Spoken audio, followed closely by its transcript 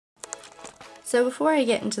So before I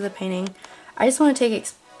get into the painting, I just want to take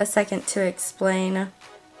a second to explain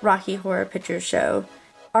Rocky Horror Picture Show.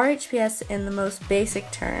 RHPS in the most basic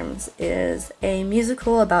terms is a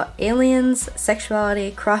musical about aliens,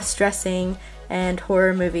 sexuality, cross-dressing, and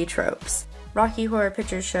horror movie tropes. Rocky Horror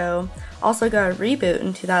Picture Show also got a reboot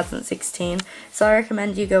in 2016, so I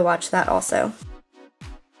recommend you go watch that also.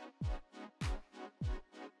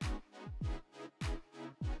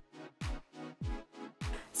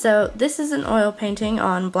 So this is an oil painting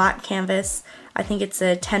on black canvas. I think it's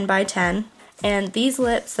a 10 by 10. And these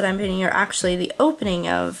lips that I'm painting are actually the opening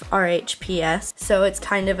of RHPS, so it's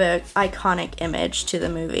kind of an iconic image to the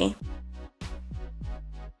movie.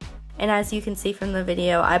 And as you can see from the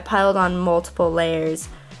video, I piled on multiple layers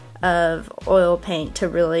of oil paint to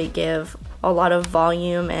really give a lot of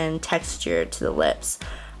volume and texture to the lips.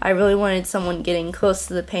 I really wanted someone getting close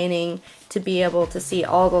to the painting to be able to see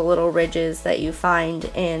all the little ridges that you find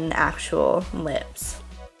in actual lips.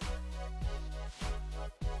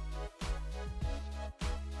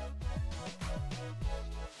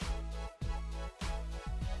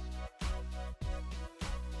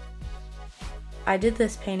 I did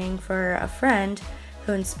this painting for a friend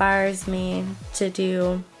who inspires me to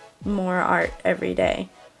do more art every day.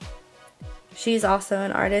 She's also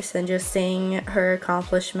an artist, and just seeing her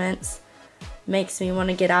accomplishments makes me want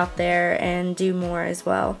to get out there and do more as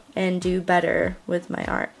well and do better with my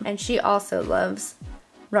art. And she also loves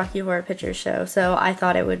Rocky Horror Picture Show, so I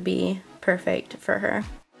thought it would be perfect for her.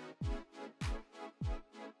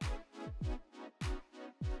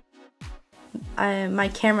 My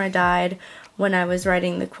camera died when I was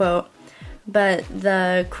writing the quote, but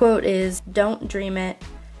the quote is, "Don't dream it,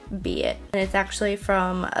 be it." And it's actually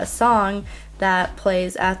from a song that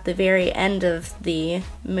plays at the very end of the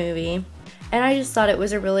movie. And I just thought it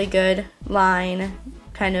was a really good line,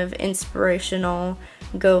 kind of inspirational,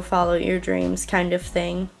 go follow your dreams kind of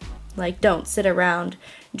thing. Like, don't sit around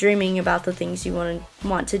dreaming about the things you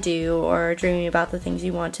want to do or dreaming about the things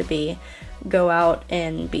you want to be. Go out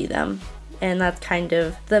and be them. And that's kind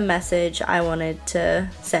of the message I wanted to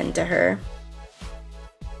send to her.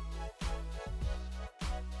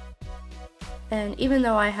 And even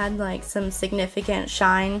though I had like some significant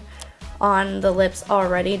shine on the lips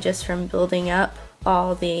already just from building up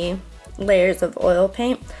all the layers of oil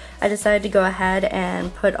paint, I decided to go ahead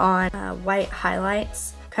and put on white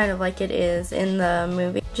highlights, kind of like it is in the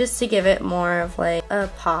movie, just to give it more of like a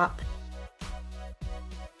pop.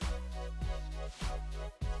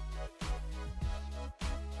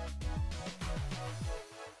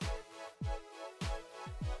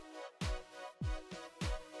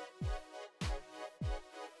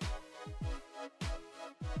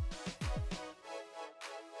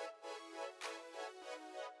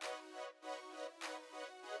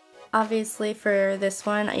 Obviously for this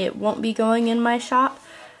one, it won't be going in my shop,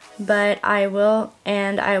 but I will,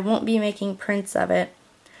 and I won't be making prints of it.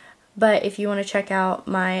 But if you want to check out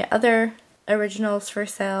my other originals for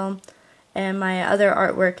sale and my other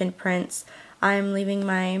artwork and prints, I'm leaving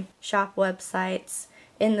my shop websites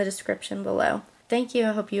in the description below. Thank you.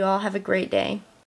 I hope you all have a great day.